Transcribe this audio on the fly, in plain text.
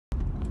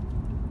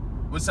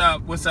What's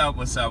up? Just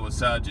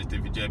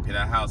if you JP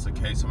that house,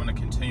 okay? So I'm gonna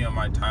continue on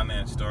my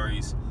Thailand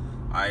stories.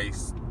 I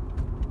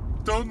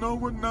don't know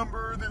what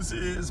number this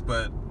is,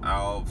 but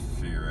I'll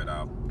figure it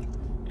out.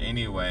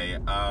 Anyway,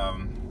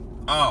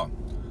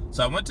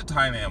 so I went to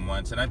Thailand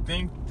once, and I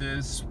think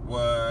this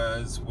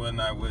was when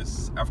I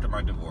was after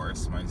my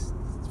divorce,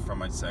 from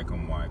my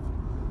second wife.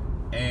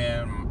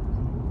 And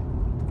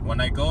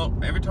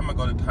every time I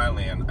go to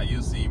Thailand, I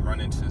usually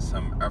run into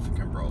some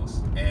African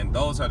bros, and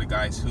those are the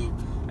guys who,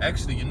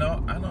 actually,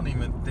 I don't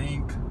even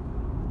think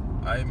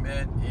I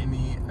met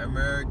any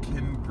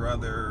American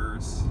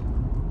brothers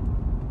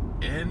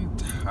in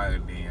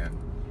Thailand.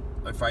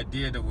 If I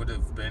did, it would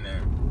have been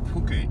in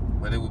Phuket,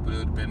 but it would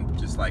have been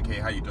just like, hey,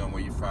 how you doing,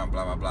 where you from,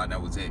 blah blah blah, and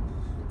that was it.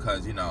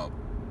 Because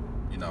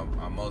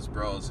most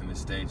bros in the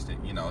States, that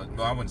well,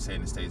 I wouldn't say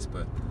in the States,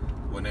 but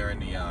when they're in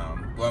the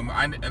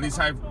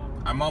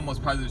I'm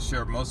almost positive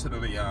sure most of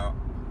the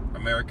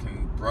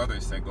American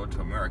brothers that go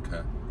to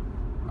America,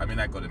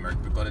 not go to America,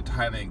 but go to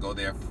Thailand, go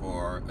there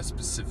for a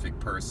specific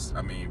purpose,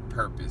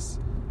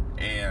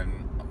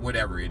 and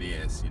whatever it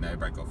is,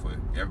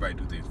 everybody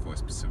do things for a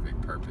specific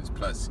purpose,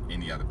 plus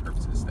any other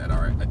purposes that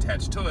are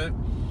attached to it.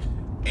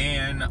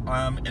 And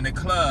in the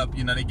club,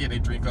 they get a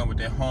drink on with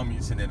their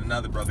homies, and then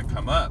another brother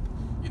come up,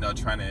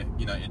 trying to,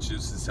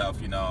 introduce himself,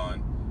 and,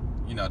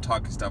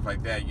 talk and stuff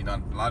like that.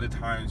 A lot of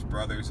times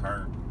brothers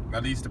aren't,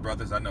 at least the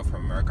brothers I know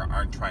from America,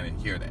 aren't trying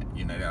to hear that.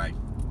 They're like,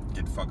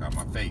 get the fuck out of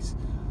my face.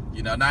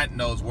 Not in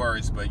those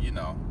words, but,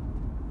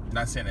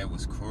 not saying it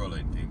was cruel or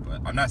anything,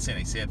 but I'm not saying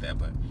they said that,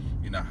 but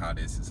how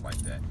this is like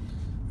that.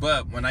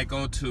 But when I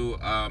go to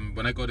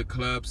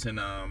clubs in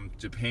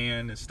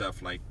Japan and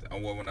stuff like,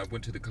 well, when I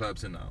went to the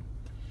clubs in not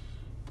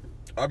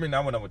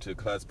when I went to the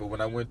clubs, but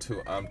when I went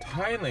to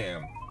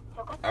Thailand,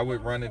 I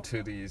would run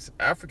into these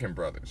African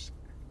brothers,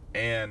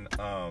 and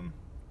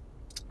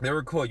they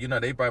were cool.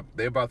 They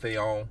about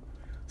their own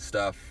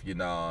stuff,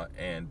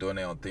 and doing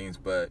their own things,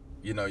 but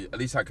at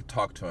least I could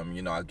talk to them.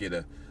 I'll get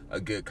a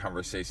good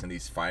conversation, at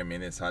least 5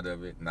 minutes out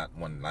of it, not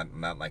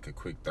like a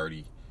quick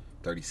 30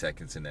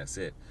 seconds and that's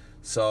it.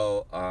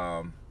 So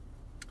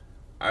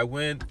I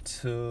went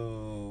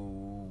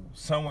to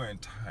somewhere in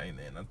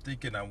Thailand. I'm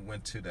thinking I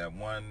went to that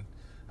one,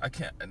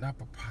 not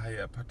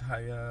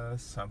Pattaya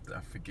something,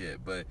 I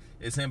forget, but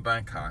it's in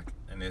Bangkok,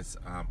 and it's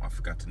I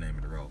forgot the name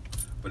of the road,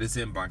 but it's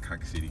in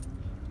Bangkok City.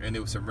 And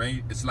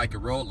it's like a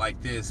road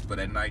like this, but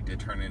at night they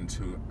turn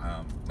into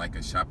like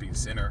a shopping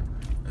center,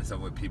 and so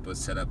where people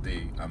set up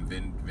the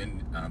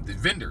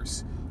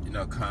vendors,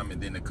 come,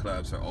 and then the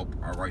clubs are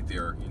right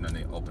there,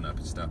 they open up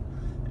and stuff.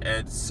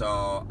 And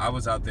so I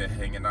was out there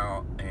hanging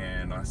out,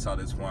 and I saw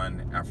this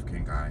one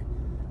African guy,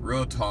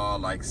 real tall,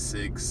 like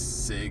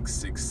 6'6",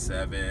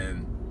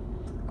 6'7",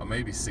 or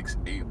maybe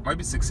 6'8",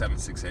 maybe 6'7",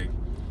 6'8".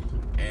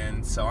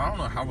 And so I don't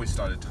know how we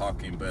started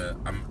talking, but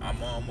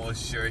I'm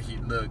almost sure he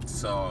looked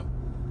so,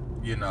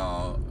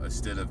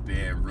 instead of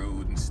being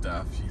rude and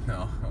stuff,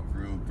 a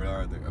rude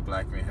brother, a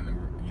black man,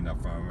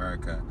 from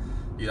America,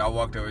 I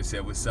walked over and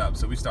said, what's up?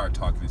 So we started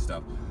talking and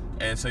stuff.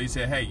 And so he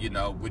said, hey,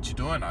 what you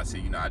doing? I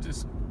said, I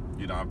just,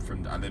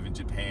 I live in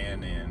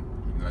Japan, and,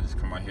 I just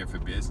come out here for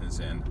business,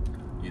 and,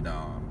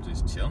 I'm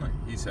just chilling.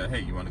 He said, hey,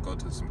 you want to go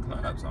to some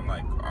clubs? I'm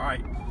like, all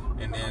right.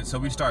 And then, so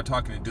we started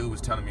talking. The dude was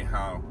telling me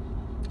how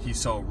he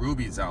sold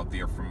rubies out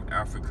there from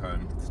Africa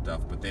and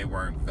stuff, but they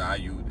weren't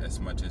valued as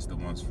much as the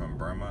ones from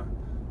Burma,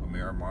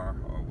 Myanmar,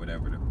 or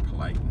whatever the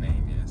polite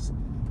name is.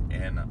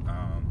 And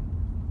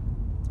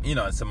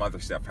and some other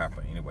stuff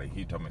happened. Anyway,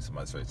 he told me some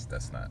other stories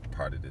that's not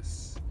part of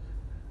this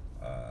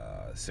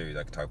series.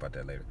 I can talk about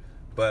that later.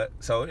 But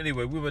so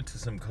anyway, we went to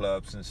some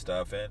clubs and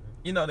stuff, and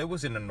it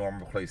wasn't a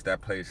normal place, that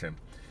place, and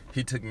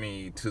he took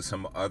me to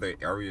some other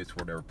areas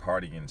where they were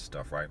partying and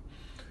stuff, right?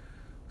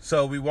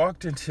 So we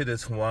walked into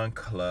this one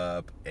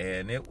club,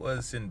 and it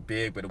wasn't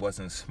big, but it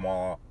wasn't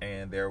small,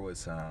 and there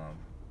was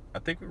I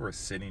think we were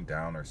sitting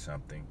down or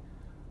something,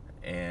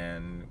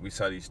 and we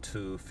saw these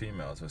two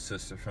females, a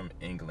sister from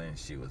England,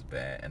 she was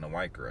bad, and a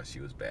white girl, she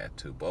was bad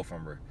too. Both of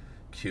them were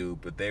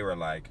cute, but they were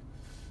like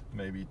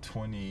maybe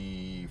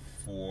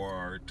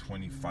 24,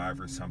 25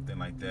 or something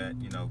like that,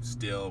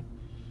 still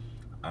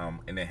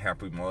in a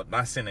happy mode.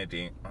 Not saying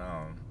anything,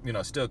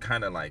 still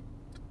kind of like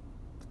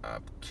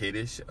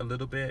kiddish a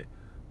little bit,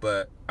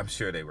 but I'm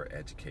sure they were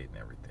educated and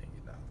everything.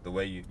 The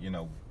way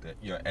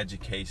your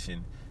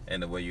education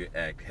and the way you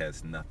act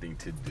has nothing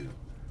to do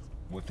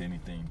with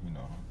anything,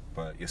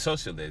 but your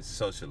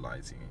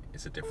socializing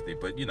is a different thing.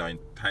 But in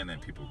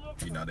Thailand, people,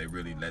 they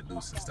really let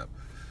loose and stuff.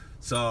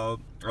 So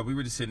we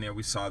were just sitting there,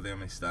 we saw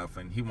them and stuff,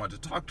 and he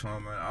wanted to talk to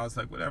him, and I was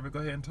like, whatever, go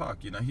ahead and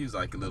talk. He was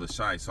like a little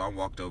shy, so I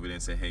walked over there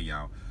and said, hey,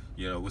 y'all,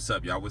 what's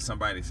up, y'all with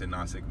somebody? They said, no.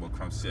 I said, well,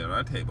 come sit at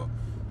our table.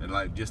 And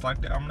like, just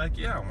like that, I'm like,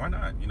 yeah, why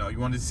not? You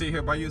want to sit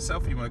here by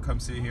yourself, or you want to come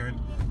sit here and,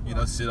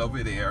 sit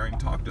over there and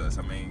talk to us?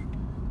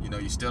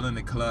 You're still in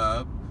the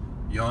club,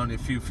 you're only a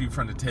few feet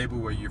from the table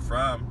where you're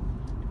from,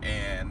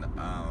 and,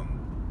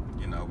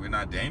 we're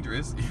not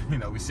dangerous. We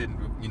were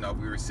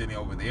sitting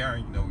over there,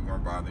 and, we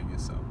weren't bothering you,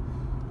 so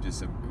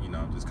just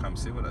come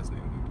sit with us,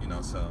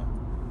 so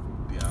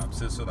the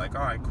sister was like,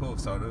 all right, cool.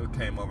 So they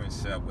came over and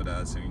sat with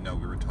us, and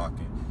we were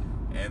talking.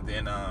 And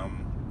then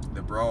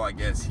the bro, I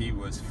guess he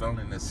was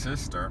feeling the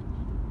sister,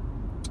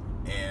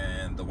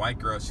 and the white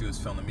girl, she was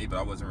feeling me, but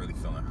I wasn't really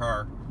feeling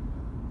her.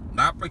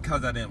 Not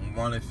because I didn't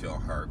want to feel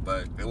her,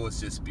 but it was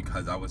just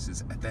because I was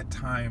just, at that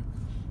time,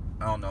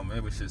 I don't know, maybe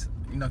it was just,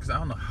 because I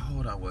don't know how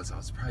old I was. I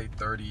was probably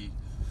 30.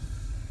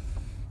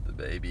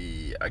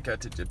 Baby, I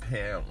got to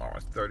Japan when I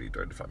was 30,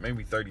 35,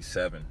 maybe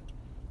 37.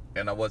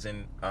 And I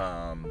wasn't,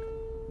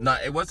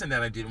 it wasn't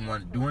that I didn't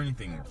want to do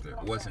anything with her.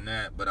 It wasn't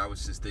that, but I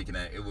was just thinking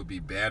that it would be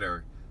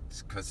better,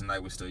 because the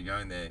night was still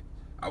young, that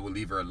I would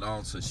leave her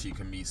alone so she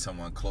can meet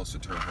someone closer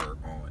to her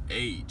own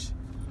age,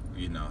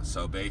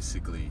 So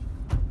basically,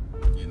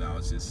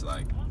 it's just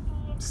like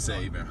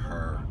saving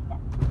her,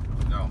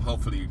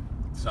 hopefully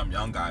some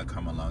young guy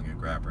come along and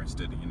grab her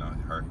instead of,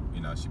 her,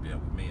 she'd be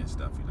with me and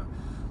stuff,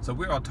 So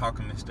we're all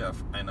talking and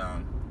stuff, and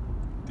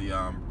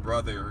the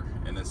brother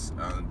and this,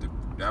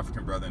 the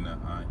African brother and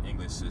the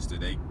English sister,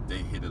 they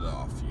hit it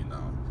off,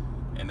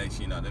 and they,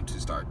 them two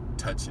start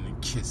touching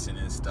and kissing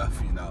and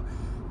stuff,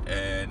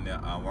 And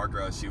our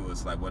girl, she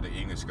was like, the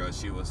English girl,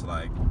 she was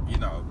like,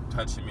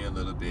 touching me a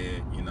little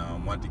bit,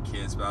 wanted to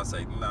kiss, but I was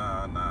like,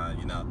 nah,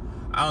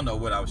 I don't know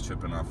what I was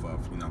tripping off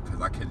of,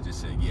 because I could have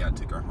just said, yeah, I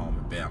took her home,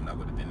 and bam, that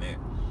would have been it.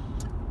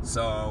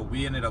 So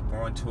we ended up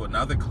going to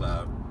another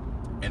club,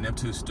 and them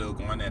two still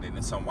going at it,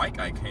 and some white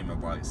guy came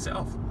up by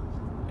himself,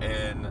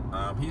 and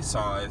he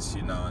saw us,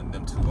 and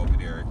them two over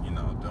there,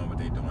 doing what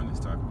they doing and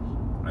stuff,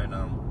 and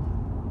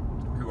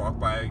he walked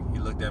by, he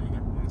looked at me,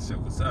 and said,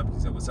 what's up? He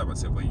said, what's up? I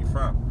said, where you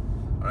from?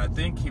 And I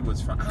think he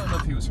was from, I don't know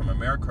if he was from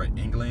America or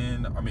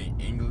England,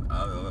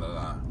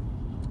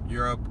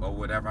 Europe or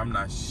whatever, I'm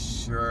not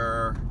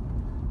sure,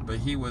 but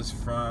he was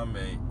from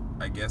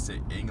I guess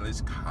an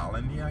English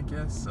colony, I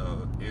guess,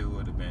 so it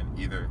would have been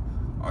either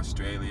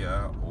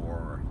Australia,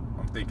 or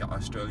I'm thinking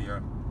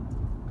Australia,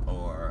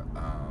 or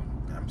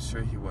I'm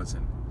sure he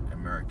wasn't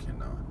American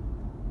though.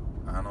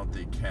 I don't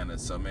think Canada,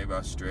 so maybe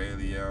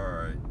Australia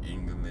or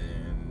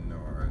England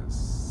or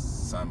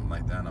something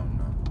like that, I don't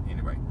know.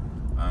 Anyway,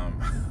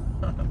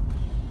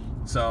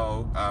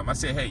 so I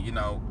said, hey,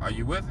 are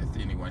you with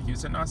anyone? He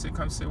said, no. I said,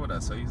 come sit with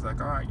us. So he's like,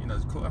 all right,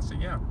 it's cool. I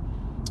said, yeah.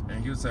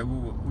 And he was like,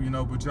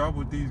 well, but y'all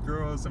with these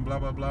girls and blah,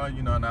 blah, blah,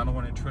 and I don't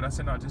want to intrude. I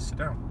said, no, just sit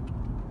down.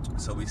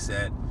 So we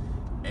sat,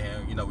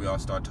 and, we all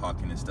started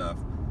talking and stuff.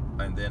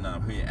 And then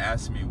who he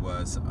asked me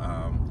was,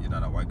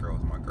 that white girl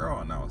was my girl.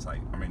 And I was like,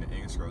 the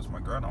English girl was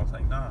my girl. And I was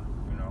like, nah,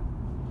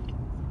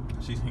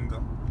 she's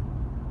Hingo,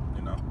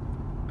 And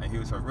he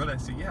was like, really? I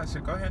said, yeah. I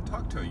said, go ahead and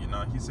talk to her,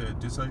 He said,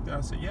 just like that?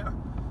 I said, yeah.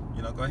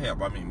 Go ahead.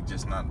 Well,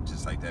 just not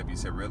just like that. But he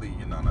said, really?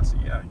 And I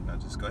said, yeah,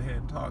 just go ahead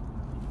and talk.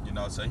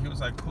 So he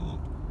was like, cool.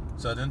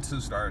 So them two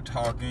started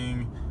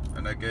talking,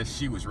 and I guess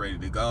she was ready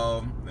to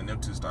go. And them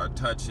two started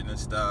touching and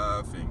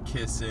stuff and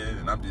kissing,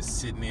 and I'm just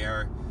sitting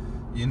there,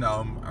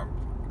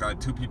 I've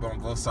got two people on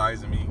both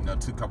sides of me,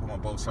 two couple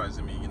on both sides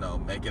of me,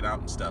 making out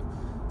and stuff.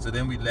 So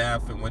then we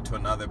left and went to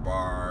another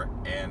bar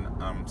and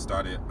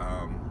started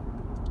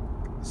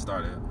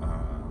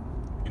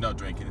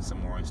drinking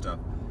some more and stuff.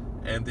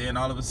 And then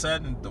all of a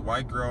sudden, the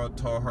white girl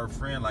told her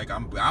friend, like,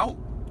 I'm out,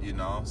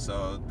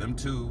 So them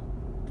two,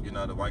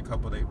 the white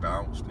couple, they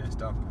bounced and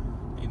stuff,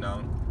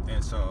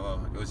 And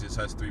so it was just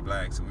us three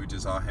blacks, and we were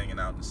just all hanging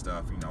out and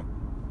stuff,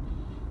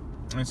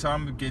 And so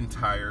I'm getting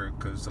tired,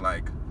 because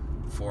like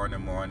 4 in the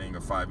morning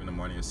or 5 in the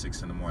morning or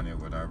 6 in the morning or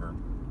whatever.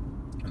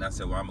 And I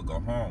said, well, I'm going to go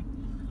home,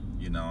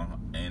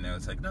 And I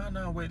was like,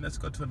 no, wait, let's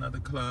go to another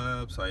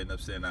club. So I ended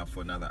up staying out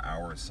for another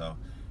hour or so.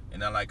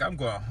 And I'm like, I'm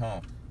going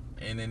home.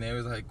 And then they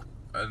was like,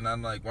 and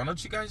I'm like, why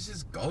don't you guys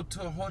just go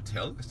to a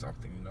hotel or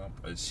something,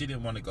 But she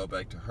didn't want to go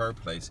back to her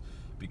place,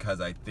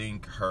 because I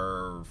think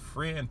her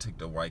friend took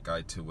the white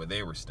guy to where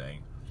they were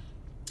staying.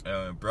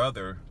 And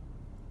brother,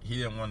 he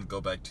didn't want to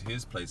go back to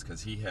his place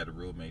because he had a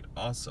roommate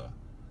also.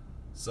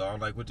 So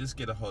I'm like, well, just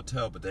get a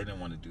hotel, but they didn't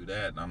want to do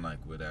that. And I'm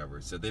like, whatever.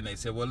 So then they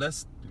said, well,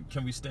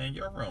 can we stay in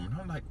your room? And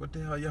I'm like, what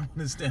the hell y'all want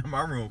to stay in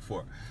my room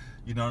for?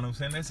 You know what I'm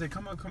saying? They said,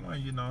 come on,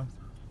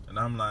 And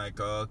I'm like,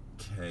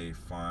 okay,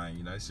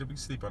 fine. Should we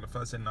sleep on the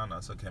floor? I said, no,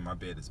 it's okay. My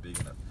bed is big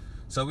enough.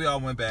 So we all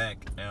went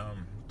back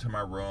to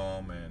my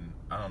room, and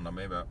I don't know,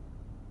 maybe I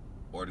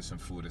ordered some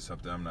food or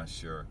something. I'm not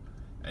sure.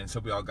 And so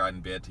we all got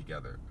in bed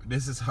together.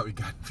 This is how we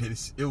got in bed.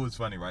 It was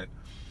funny, right?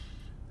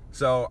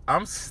 So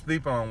I'm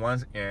sleeping on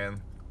one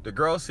end. The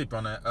girl sleep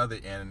on the other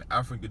end. And the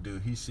African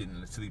dude, he's sitting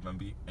asleep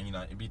in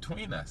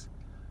between us.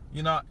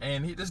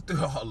 And he just do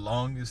all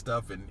long and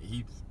stuff. And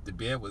the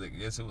bed was, I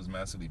guess it was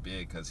massively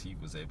big because he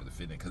was able to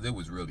fit in. Because it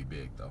was really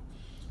big, though.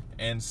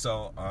 And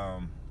so,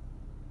 I'm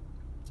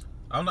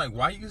like,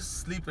 why are you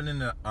sleeping in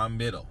the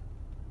middle?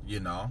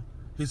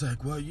 He's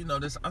like, well,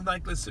 this. I'm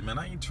like, listen, man,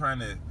 I ain't trying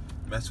to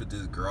mess with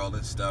this girl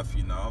and stuff,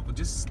 but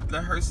just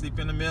let her sleep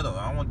in the middle.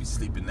 I don't want to be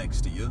sleeping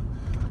next to you.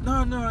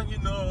 No,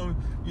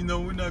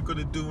 we're not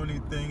gonna do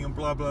anything and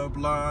blah blah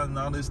blah and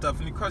all this stuff.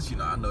 And of course,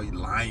 I know you're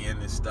lying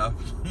and stuff,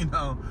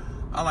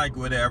 I like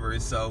whatever.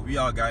 So we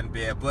all got in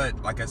bed,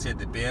 but like I said,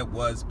 the bed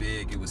was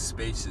big. It was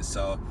spacious,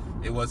 so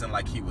it wasn't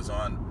like he was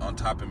on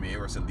top of me. It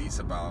was at least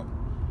about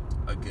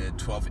a good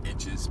 12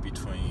 inches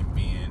between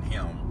me and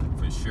him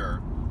for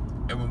sure.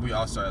 And when we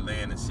all started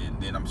laying and shit,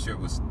 then I'm sure it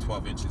was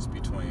 12 inches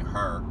between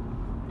her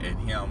and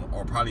him,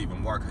 or probably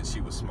even more because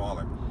she was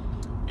smaller.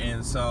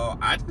 And so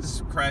I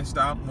just crashed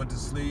out and went to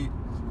sleep.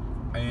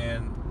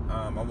 And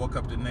I woke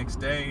up the next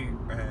day,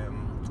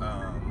 and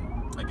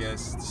I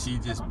guess she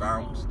just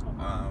bounced.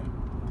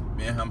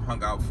 Me and him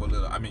hung out for a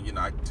little. I mean, you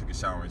know, I took a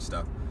shower and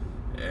stuff,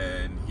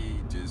 and he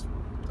just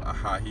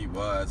how he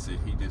was, and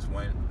he just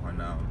went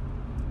on.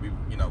 We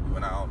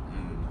went out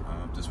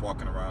and just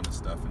walking around and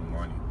stuff in the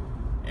morning,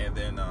 and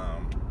then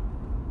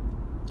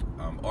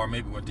or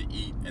maybe went to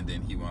eat, and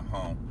then he went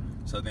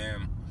home. So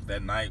then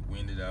that night we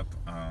ended up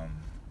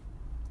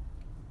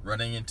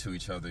running into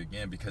each other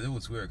again, because it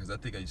was weird, because I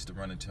think I used to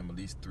run into him at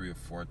least 3 or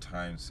 4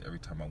 times every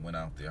time I went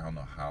out there. I don't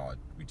know how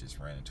we just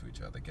ran into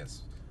each other, I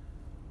guess.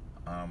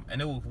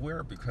 And it was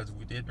weird because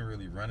we didn't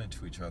really run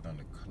into each other in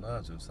the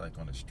clubs. It was like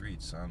on the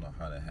streets, so I don't know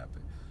how that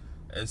happened.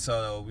 And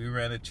so we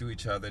ran into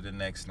each other the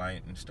next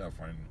night and stuff,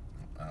 and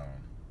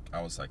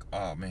I was like,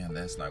 oh man,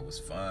 last night was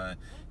fun.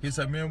 He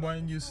said, man, why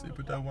didn't you sleep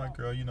with that white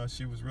girl? You know,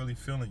 she was really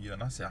feeling you.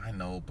 And I said, I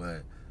know,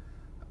 but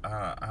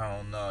I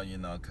don't know, you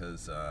know,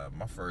 because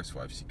my first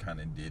wife, she kind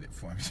of did it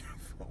for me,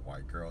 for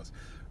white girls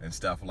and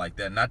stuff like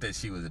that. Not that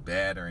she was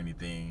bad or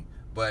anything,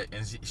 but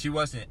she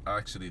wasn't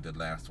actually the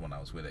last one I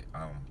was with.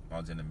 I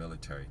was in the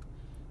military.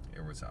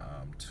 There was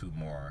 2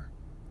 more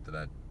that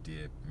I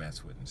did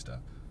mess with and stuff.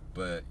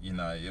 But, you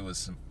know, it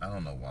was, I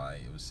don't know why.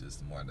 It was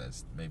just more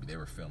that maybe they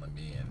were feeling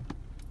me and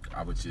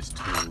I was just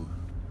too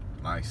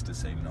nice to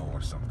say no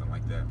or something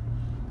like that.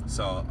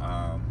 So,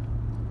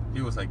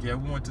 he was like, yeah,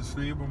 we went to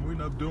sleep and we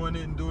ended up doing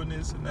it and doing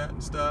this and that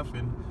and stuff.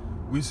 And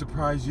we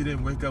surprised you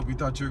didn't wake up. We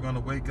thought you were going to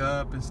wake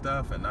up and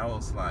stuff. And I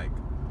was like,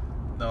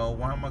 no,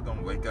 why am I going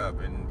to wake up?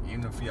 And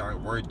even if y'all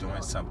were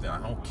doing something, I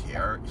don't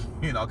care,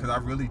 you know, because I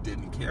really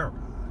didn't care,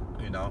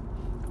 you know.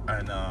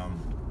 And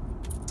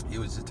he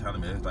was just telling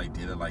me it was like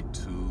did it like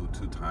two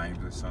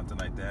times or something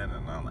like that.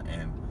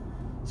 And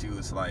she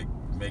was like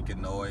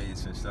making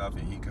noise and stuff.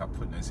 And he kept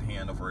putting his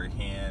hand over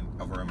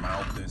her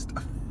mouth and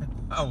stuff.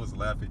 I was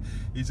laughing.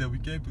 He said, we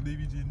can't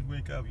believe you didn't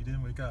wake up. You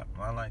didn't wake up.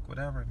 And I'm like,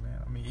 whatever,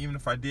 man. I mean, even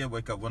if I did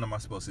wake up, what am I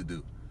supposed to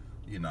do?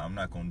 You know, I'm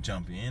not going to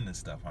jump in and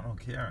stuff. I don't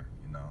care,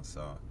 you know.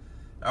 So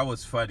that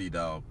was funny,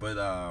 though. But,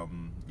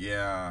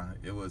 yeah,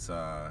 it was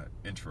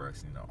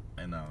interesting, though.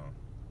 And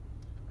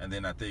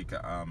then I think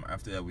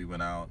after that we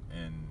went out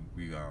and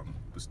we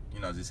was, you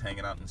know, just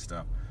hanging out and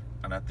stuff.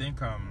 And I think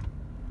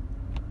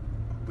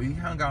we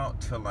hung out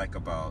till like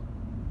about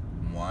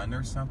 1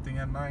 or something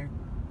at night.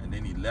 And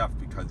then he left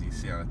because he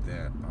said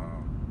that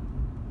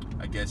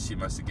I guess she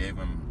must have gave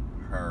him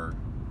her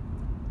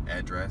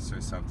address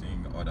or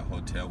something, or the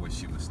hotel where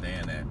she was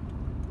staying at,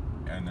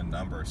 and the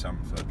number or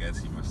something. So I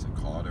guess he must have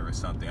called her or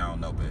something. I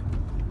don't know, but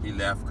he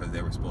left because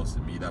they were supposed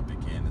to meet up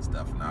again and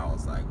stuff. And I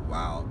was like,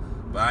 wow.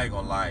 But I ain't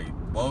gonna lie,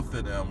 both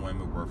of them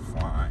women were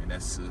fine.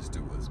 That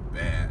sister was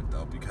bad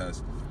though,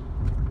 because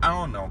I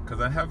don't know, because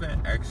I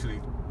haven't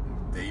actually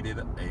dated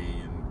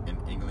an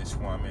English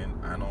woman.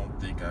 I don't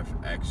think I've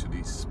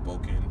actually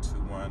spoken to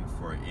one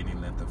for any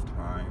length of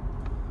time.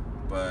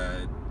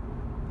 But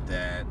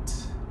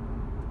that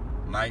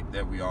night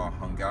that we all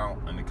hung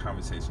out and the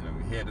conversation that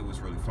we had, it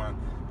was really fun.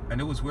 And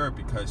it was weird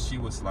because she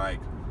was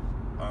like,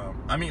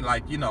 I mean,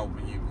 like, you know,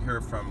 when you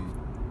hear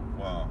from,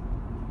 well,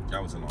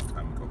 that was a long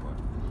time ago,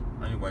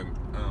 but anyway,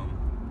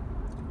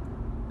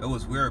 it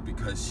was weird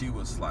because she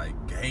was like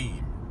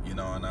game, you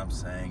know what I'm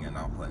saying? And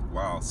I was like,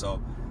 wow.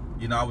 So,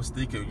 you know, I was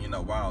thinking, you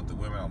know, wow, the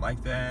women are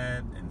like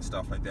that and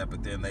stuff like that.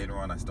 But then later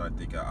on, I started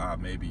thinking,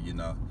 maybe, you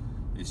know,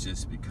 it's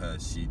just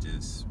because she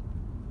just,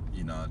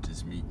 you know,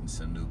 just meeting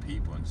some new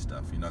people and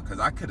stuff, you know, because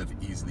I could have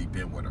easily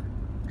been with her,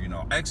 you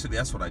know. Actually,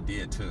 that's what I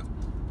did, too.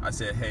 I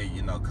said, hey,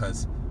 you know,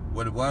 because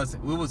what it was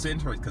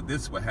interesting, because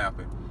this is what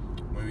happened.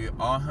 When we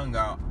all hung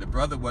out, the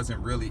brother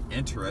wasn't really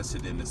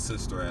interested in the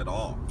sister at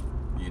all,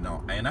 you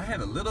know. And I had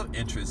a little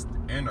interest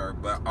in her,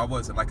 but I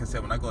wasn't, like I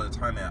said, when I go to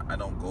Thailand, I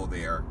don't go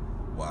there.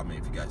 Well, I mean,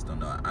 if you guys don't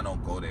know, I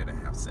don't go there to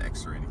have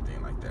sex or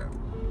anything like that.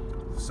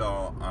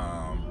 So,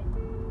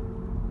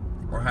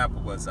 what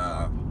happened was,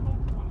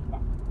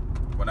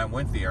 when I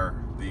went there,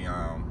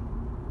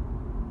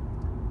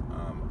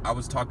 I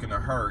was talking to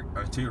her,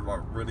 and she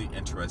was really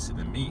interested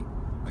in me.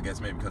 I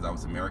guess maybe because I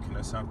was American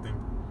or something.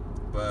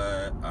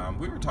 But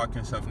we were talking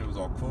and stuff, and it was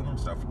all cool and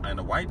stuff. And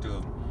the white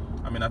dude,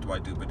 I mean, not the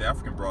white dude, but the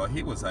African bro,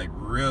 he was like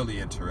really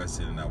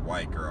interested in that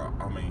white girl.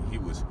 I mean, he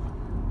was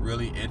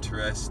really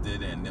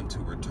interested, and them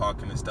two were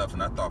talking and stuff,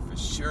 and I thought for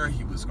sure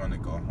he was going to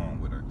go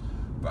home with her.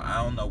 But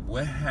I don't know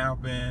what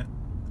happened.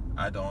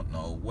 I don't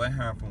know what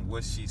happened,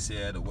 what she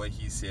said or what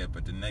he said,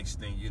 but the next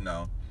thing you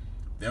know,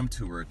 them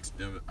two were,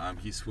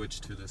 he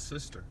switched to the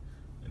sister,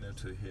 and them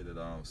two hit it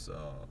off. So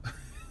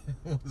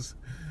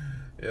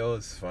it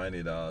was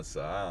funny though.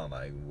 So I'm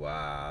like,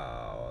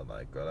 wow,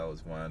 like, girl, that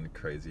was one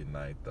crazy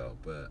night though.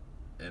 But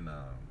and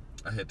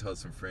I had told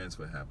some friends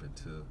what happened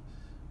too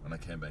when I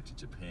came back to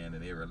Japan,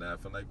 and they were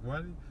laughing like,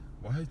 why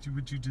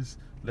would you just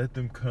let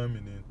them come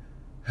and then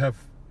have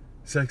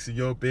sex in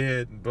your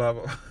bed and blah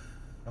blah.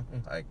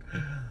 I'm like,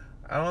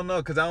 I don't know,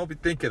 because I don't be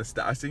thinking of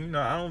stuff. I said,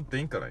 I don't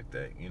think like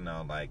that.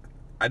 Like,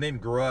 I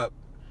didn't grow up,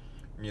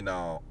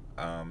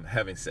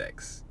 having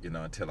sex,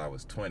 until I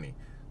was 20.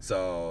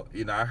 So,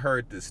 I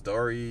heard the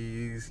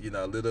stories,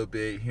 a little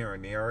bit here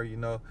and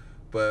there,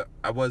 but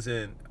I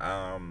wasn't,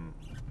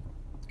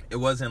 it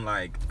wasn't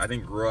like, I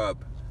didn't grow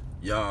up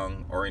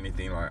young or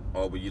anything like,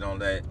 oh, but you don't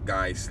let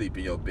guys sleep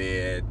in your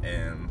bed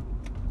and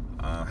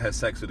have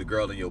sex with a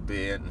girl in your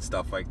bed and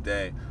stuff like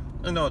that.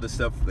 The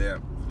stuff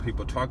that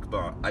people talk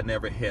about, I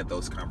never had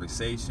those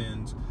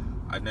conversations.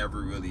 I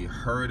never really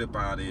heard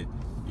about it,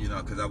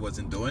 because I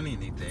wasn't doing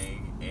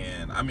anything.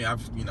 And I mean,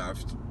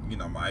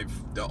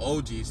 the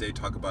OGs, they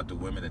talk about the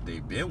women that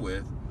they've been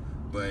with,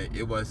 but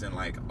it wasn't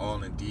like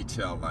all in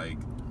detail. Like,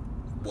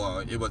 well,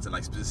 it wasn't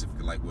like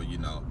specifically like, well,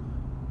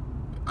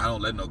 I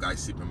don't let no guy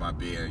sleep in my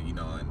bed, and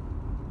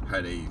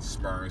had a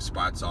sperm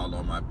spots all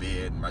on my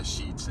bed and my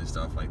sheets and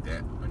stuff like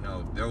that.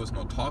 There was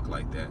no talk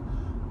like that.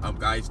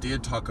 Guys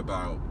did talk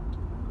about,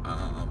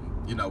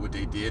 what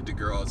they did to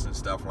girls and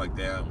stuff like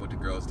that, and what the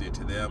girls did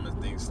to them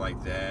and things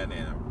like that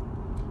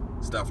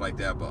and stuff like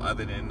that. But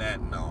other than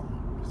that, no.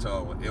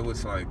 So it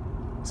was like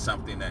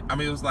something that,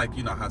 it was like,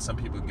 how some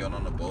people get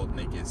on a boat and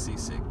they get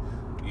seasick.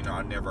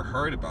 I never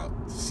heard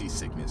about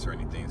seasickness or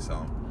anything.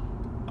 So,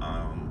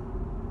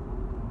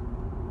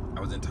 I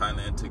was in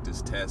Thailand, took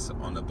this test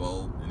on the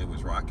boat, and it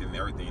was rocking and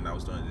everything. And I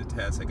was doing the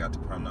test. I got to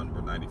prompt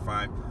number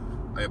 95.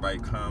 Everybody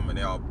come and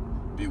they all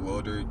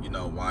bewildered,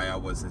 why I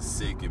wasn't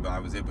sick, but I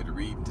was able to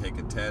read and take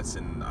a test.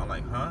 And I'm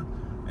like, huh?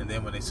 And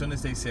then as soon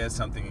as they said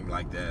something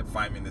like that,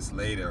 5 minutes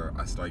later,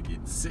 I started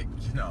getting sick,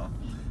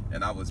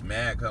 and I was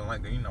mad because I'm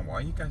like,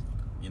 why you guys,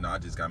 I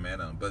just got mad at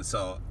them. But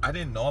so I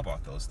didn't know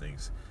about those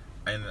things,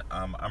 and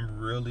I'm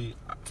really,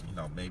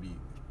 maybe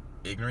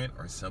ignorant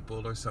or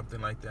simple or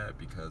something like that,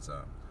 because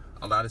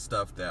a lot of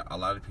stuff that a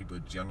lot of people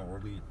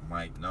generally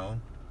might know,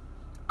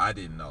 I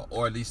didn't know,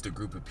 or at least a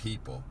group of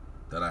people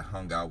that I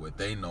hung out with,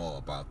 they know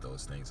about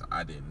those things.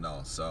 I didn't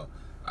know, so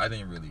I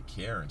didn't really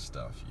care and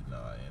stuff, and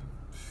I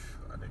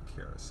didn't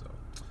care. So,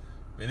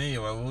 but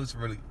anyway, it was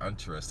really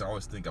interesting. I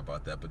always think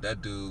about that. But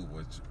that dude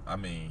was,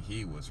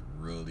 he was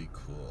really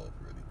cool,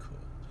 really cool.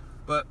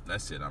 But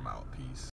that's it. I'm out. Peace.